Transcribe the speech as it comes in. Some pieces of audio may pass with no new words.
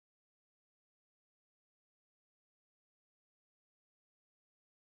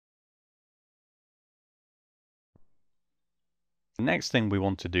The next thing we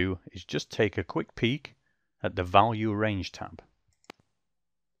want to do is just take a quick peek at the Value Range tab.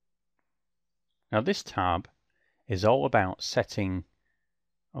 Now this tab is all about setting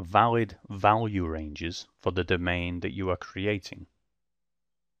valid value ranges for the domain that you are creating.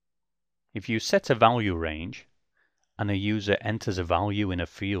 If you set a value range and a user enters a value in a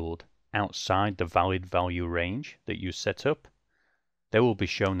field outside the valid value range that you set up, they will be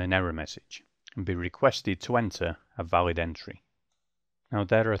shown an error message and be requested to enter a valid entry. Now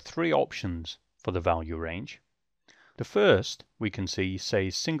there are three options for the value range. The first we can see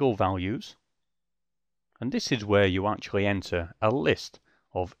says single values, and this is where you actually enter a list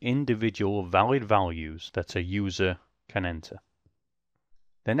of individual valid values that a user can enter.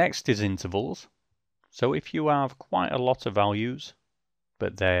 The next is intervals. So if you have quite a lot of values,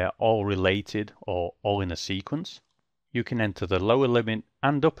 but they're all related or all in a sequence, you can enter the lower limit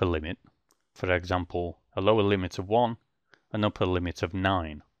and upper limit. For example, a lower limit of 1, an upper limit of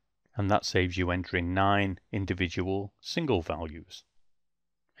 9. And that saves you entering 9 individual single values.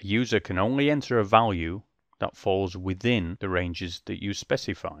 A user can only enter a value that falls within the ranges that you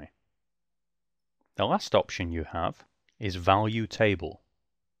specify. The last option you have is Value Table.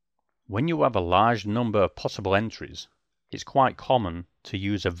 When you have a large number of possible entries, it's quite common to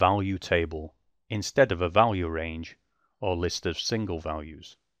use a value table instead of a value range or list of single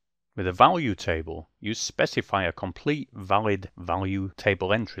values. With a value table, you specify a complete valid value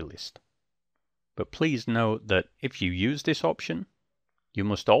table entry list. But please note that if you use this option, you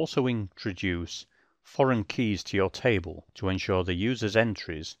must also introduce foreign keys to your table to ensure the user's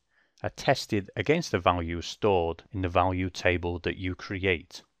entries are tested against the values stored in the value table that you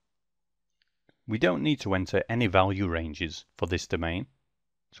create. We don't need to enter any value ranges for this domain,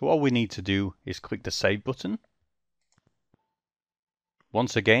 so all we need to do is click the Save button.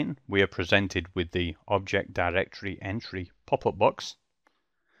 Once again, we are presented with the Object Directory Entry pop-up box,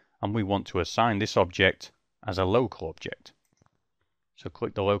 and we want to assign this object as a local object. So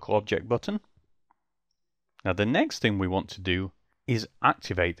click the Local Object button. Now the next thing we want to do is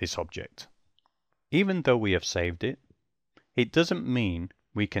activate this object. Even though we have saved it, it doesn't mean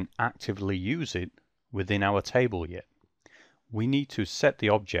we can actively use it within our table yet. We need to set the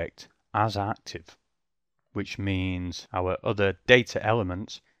object as active, which means our other data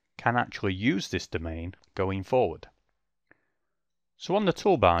elements can actually use this domain going forward. So on the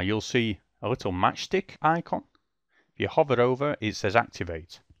toolbar you'll see a little matchstick icon. If you hover over, it says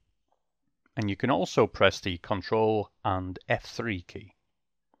Activate. And you can also press the Ctrl and F3 key.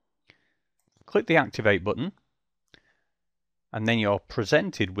 Click the Activate button, and then you're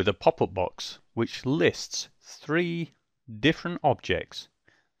presented with a pop-up box which lists 3 different objects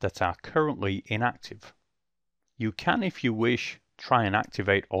that are currently inactive. You can, if you wish, try and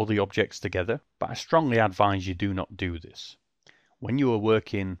activate all the objects together, but I strongly advise you do not do this. When you are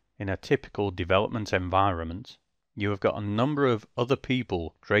working in a typical development environment, you have got a number of other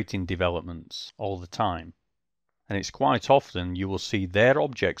people creating developments all the time, and it's quite often you will see their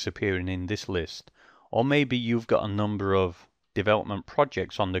objects appearing in this list, or maybe you've got a number of development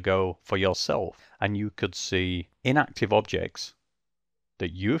projects on the go for yourself, and you could see inactive objects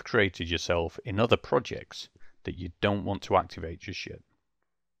that you've created yourself in other projects that you don't want to activate just yet.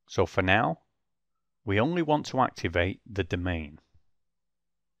 So for now, we only want to activate the domain.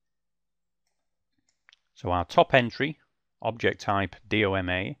 So our top entry, object type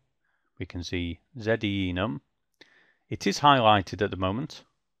DOMA, we can see ZEENUM. It is highlighted at the moment,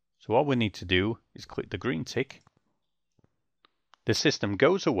 so all we need to do is click the green tick. The system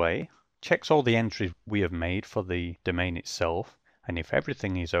goes away, checks all the entries we have made for the domain itself, and if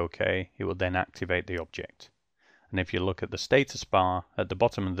everything is okay, it will then activate the object. And if you look at the status bar at the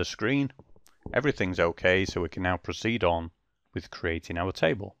bottom of the screen, everything's okay, so we can now proceed on with creating our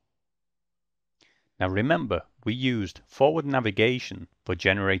table. Now remember, we used forward navigation for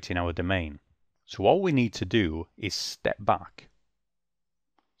generating our domain. So all we need to do is step back.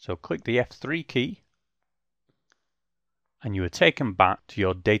 So click the F3 key, and you are taken back to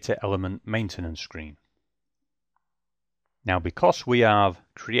your data element maintenance screen. Now because we have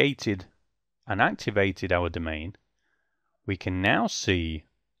created and activated our domain, we can now see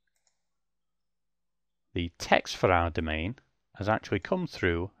the text for our domain has actually come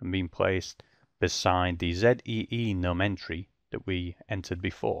through and been placed beside the ZEENUM entry that we entered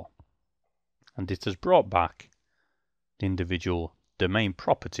before. And it has brought back the individual domain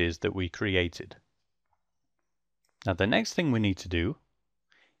properties that we created. Now the next thing we need to do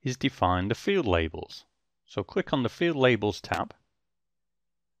is define the field labels. So click on the Field Labels tab,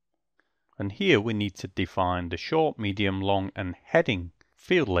 and here we need to define the short, medium, long and heading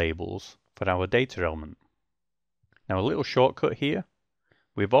field labels for our data element. Now a little shortcut here.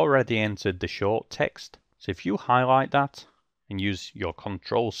 We've already entered the short text. So if you highlight that and use your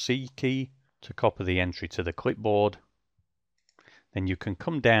Control-C key to copy the entry to the clipboard, then you can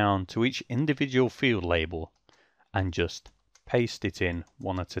come down to each individual field label and just paste it in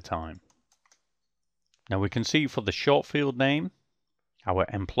one at a time. Now we can see for the short field name, our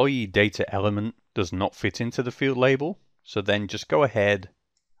employee data element does not fit into the field label. So then just go ahead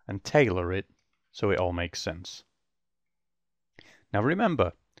and tailor it so it all makes sense. Now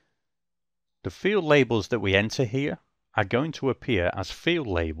remember, the field labels that we enter here are going to appear as field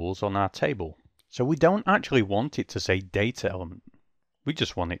labels on our table. So we don't actually want it to say data element. We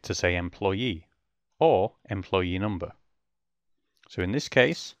just want it to say employee or employee number. So in this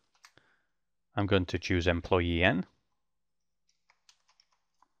case, I'm going to choose employee N,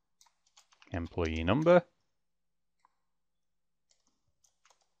 employee number,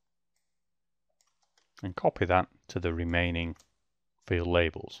 and copy that to the remaining field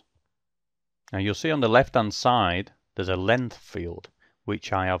labels. Now you'll see on the left hand side there's a length field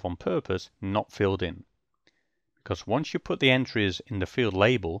which I have on purpose not filled in, because once you put the entries in the field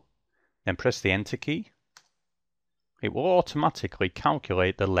label, then press the enter key, it will automatically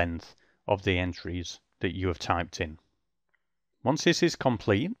calculate the length of the entries that you have typed in. Once this is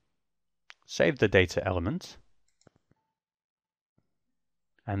complete, save the data element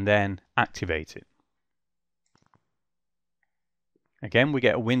and then activate it. Again, we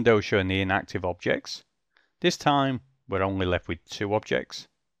get a window showing the inactive objects. This time, we're only left with 2 objects.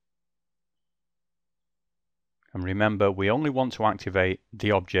 And remember, we only want to activate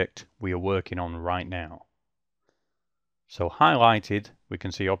the object we are working on right now. So highlighted, we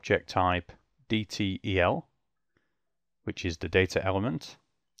can see object type DTEL, which is the data element.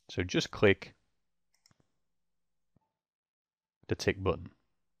 So just click the tick button.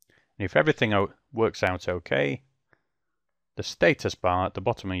 And if everything works out okay, the status bar at the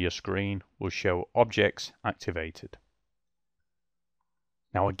bottom of your screen will show objects activated.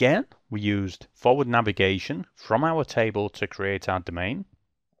 Now again, we used forward navigation from our table to create our domain.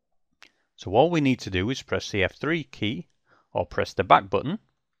 So all we need to do is press the F3 key or press the back button,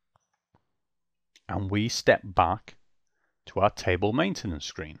 and we step back to our table maintenance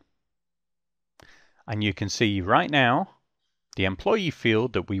screen. And you can see right now the employee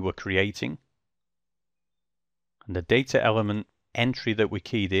field that we were creating and the data element entry that we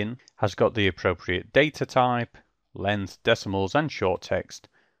keyed in has got the appropriate data type, length, decimals, and short text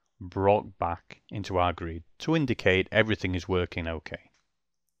brought back into our grid to indicate everything is working okay.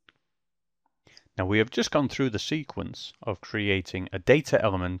 Now we have just gone through the sequence of creating a data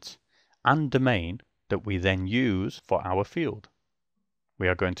element and domain that we then use for our field. We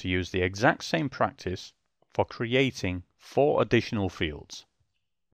are going to use the exact same practice for creating 4 additional fields.